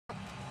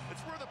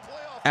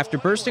After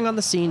bursting on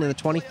the scene in the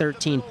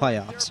 2013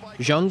 playoffs,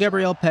 Jean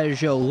Gabriel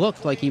Pageau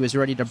looked like he was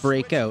ready to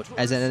break out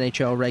as an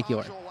NHL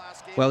regular.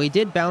 While he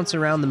did bounce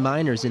around the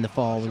minors in the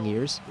following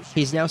years,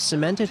 he's now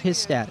cemented his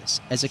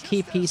status as a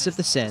key piece of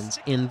the Sens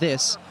in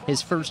this,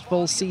 his first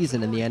full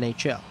season in the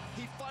NHL.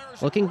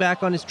 Looking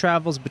back on his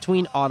travels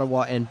between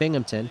Ottawa and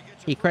Binghamton,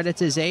 he credits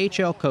his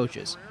AHL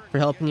coaches for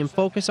helping him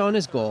focus on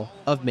his goal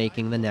of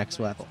making the next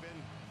level.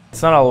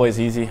 It's not always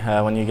easy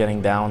when you're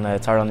getting down.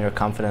 It's hard on your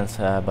confidence,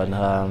 but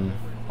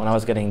when I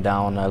was getting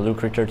down,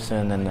 Luke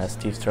Richardson and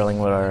Steve Sterling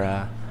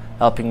were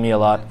helping me a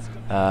lot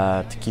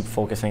to keep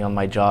focusing on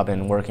my job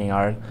and working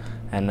hard.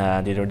 And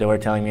they were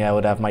telling me I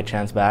would have my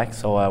chance back.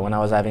 So when I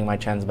was having my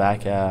chance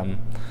back, I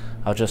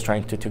was just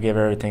trying to give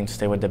everything to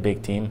stay with the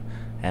big team.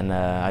 And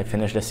I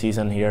finished the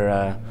season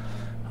here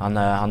on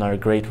a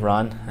great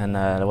run, and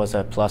it was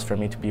a plus for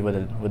me to be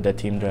with the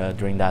team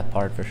during that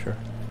part for sure.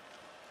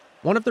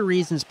 One of the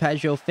reasons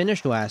Pageau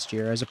finished last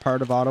year as a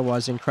part of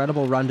Ottawa's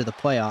incredible run to the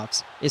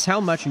playoffs is how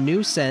much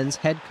new Sens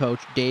head coach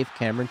Dave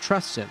Cameron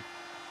trusts him.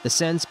 The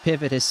Sens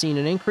pivot has seen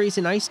an increase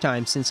in ice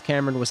time since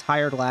Cameron was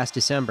hired last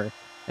December,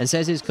 and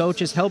says his coach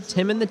has helped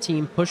him and the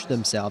team push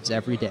themselves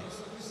every day.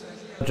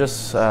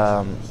 Just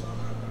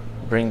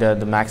bring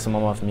the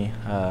maximum of me.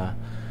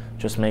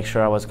 Just make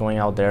sure I was going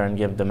out there and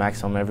give the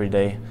maximum every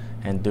day,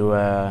 and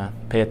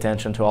pay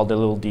attention to all the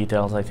little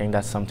details. I think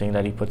that's something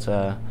that he puts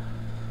a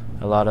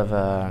lot of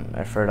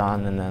effort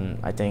on, and then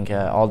I think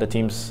all the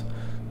teams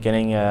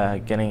getting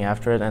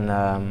after it,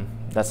 and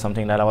that's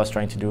something that I was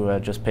trying to do.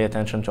 Just pay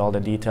attention to all the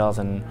details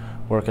and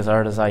work as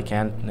hard as I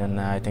can, and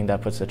I think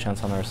that puts a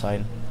chance on our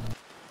side.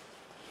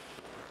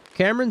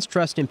 Cameron's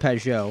trust in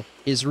Pageau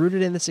is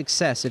rooted in the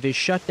success of his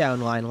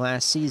shutdown line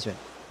last season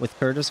with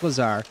Curtis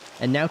Lazar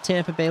and now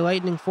Tampa Bay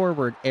Lightning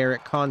forward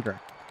Eric Condra.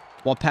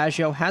 While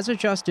Pageau has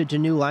adjusted to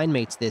new line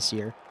mates this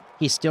year,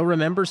 he still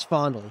remembers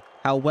fondly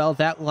how well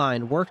that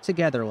line worked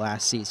together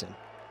last season.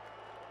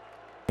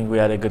 I think we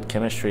had a good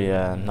chemistry,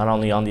 not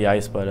only on the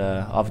ice, but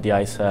off the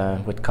ice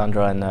with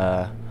Condra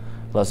and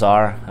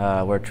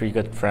Lazar. We're three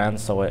good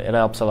friends, so it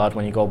helps a lot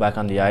when you go back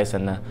on the ice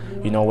and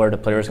you know where the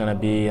player's going to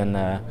be.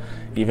 And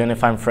even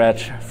if I'm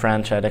French,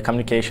 the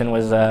communication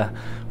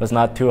was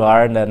not too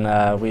hard,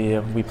 and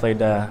we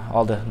played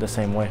all the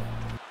same way.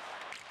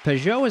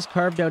 Pageau has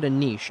carved out a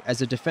niche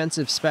as a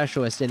defensive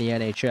specialist in the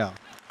NHL,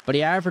 but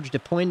he averaged a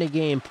point a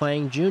game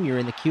playing junior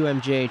in the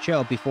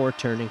QMJHL before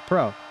turning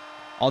pro.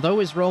 Although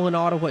his role in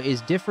Ottawa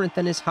is different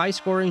than his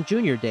high-scoring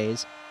junior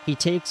days, he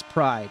takes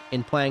pride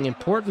in playing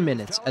important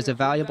minutes as a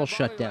valuable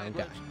shutdown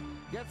guy.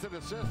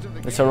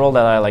 It's a role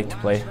that I like to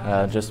play.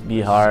 Just be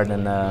hard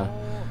and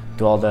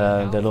do all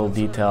the little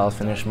details,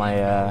 finish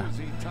my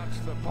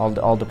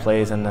all the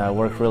plays, and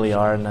work really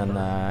hard. And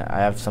I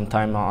have some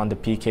time on the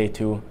PK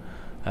too,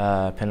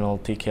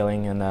 penalty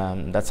killing,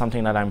 and that's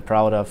something that I'm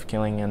proud of,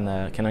 killing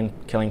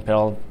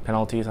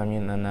penalties. I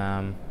mean,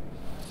 and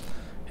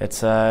it's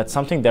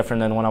something different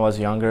than when I was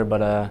younger,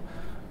 but.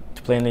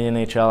 To play in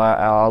the NHL,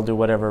 I'll do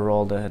whatever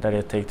role that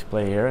it takes to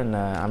play here, and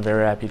I'm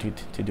very happy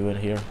to do it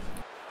here.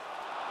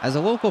 As a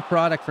local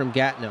product from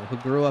Gatineau who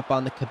grew up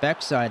on the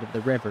Quebec side of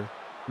the river,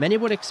 many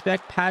would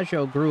expect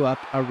Pageau grew up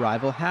a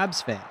rival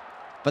Habs fan.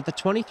 But the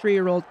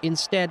 23-year-old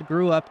instead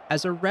grew up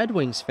as a Red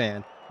Wings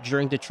fan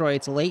during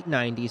Detroit's late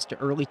 90s to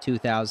early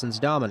 2000s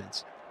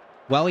dominance.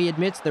 While he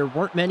admits there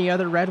weren't many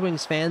other Red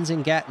Wings fans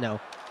in Gatineau,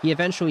 he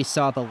eventually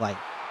saw the light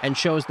and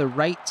chose the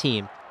right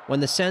team when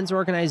the Sens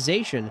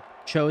organization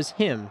chose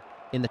him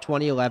in the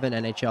 2011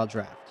 NHL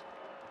draft.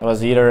 It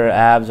was either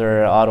Habs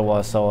or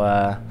Ottawa, so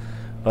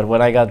but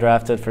when I got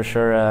drafted, for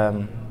sure,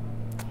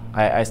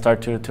 I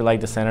started to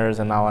like the Senators,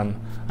 and now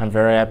I'm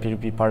very happy to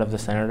be part of the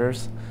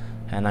Senators,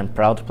 and I'm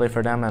proud to play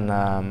for them, and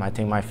I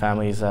think my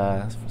family is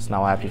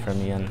now happy for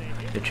me, and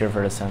they cheer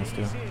for the Sens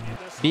too.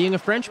 Being a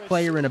French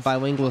player in a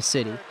bilingual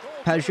city,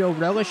 Pageau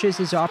relishes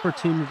his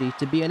opportunity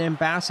to be an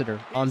ambassador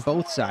on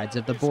both sides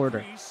of the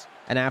border.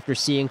 And after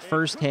seeing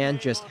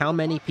firsthand just how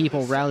many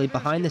people rally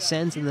behind the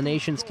Sens in the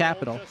nation's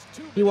capital,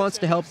 he wants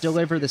to help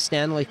deliver the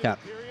Stanley Cup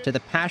to the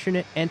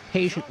passionate and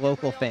patient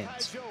local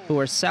fans who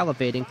are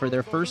salivating for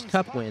their first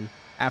Cup win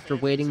after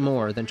waiting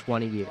more than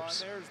 20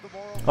 years.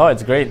 Oh,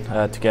 it's great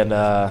to get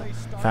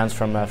fans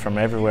from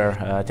everywhere.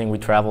 I think we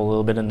travel a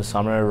little bit in the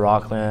summer,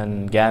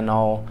 Rockland,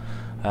 Gatineau,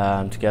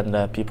 to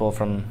get people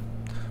from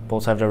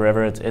both sides of the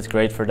river. It's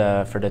great for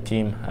the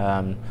team.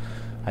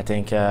 I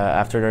think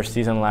after their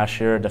season last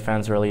year, the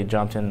fans really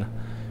jumped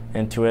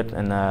into it,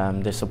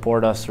 and they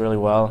support us really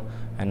well,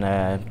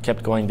 and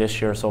kept going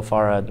this year so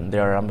far. They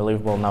are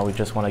unbelievable. Now we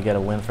just want to get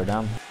a win for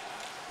them.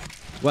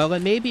 While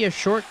it may be a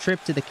short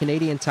trip to the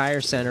Canadian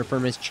Tire Centre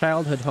from his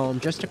childhood home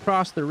just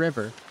across the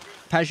river,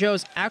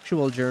 Pageau's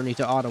actual journey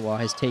to Ottawa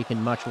has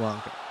taken much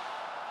longer.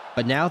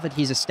 But now that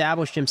he's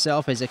established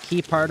himself as a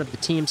key part of the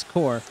team's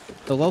core,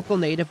 the local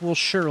native will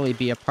surely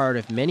be a part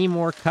of many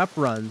more Cup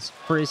runs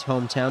for his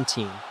hometown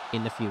team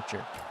in the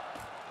future.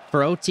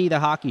 For OT The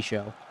Hockey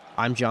Show,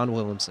 I'm John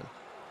Williamson.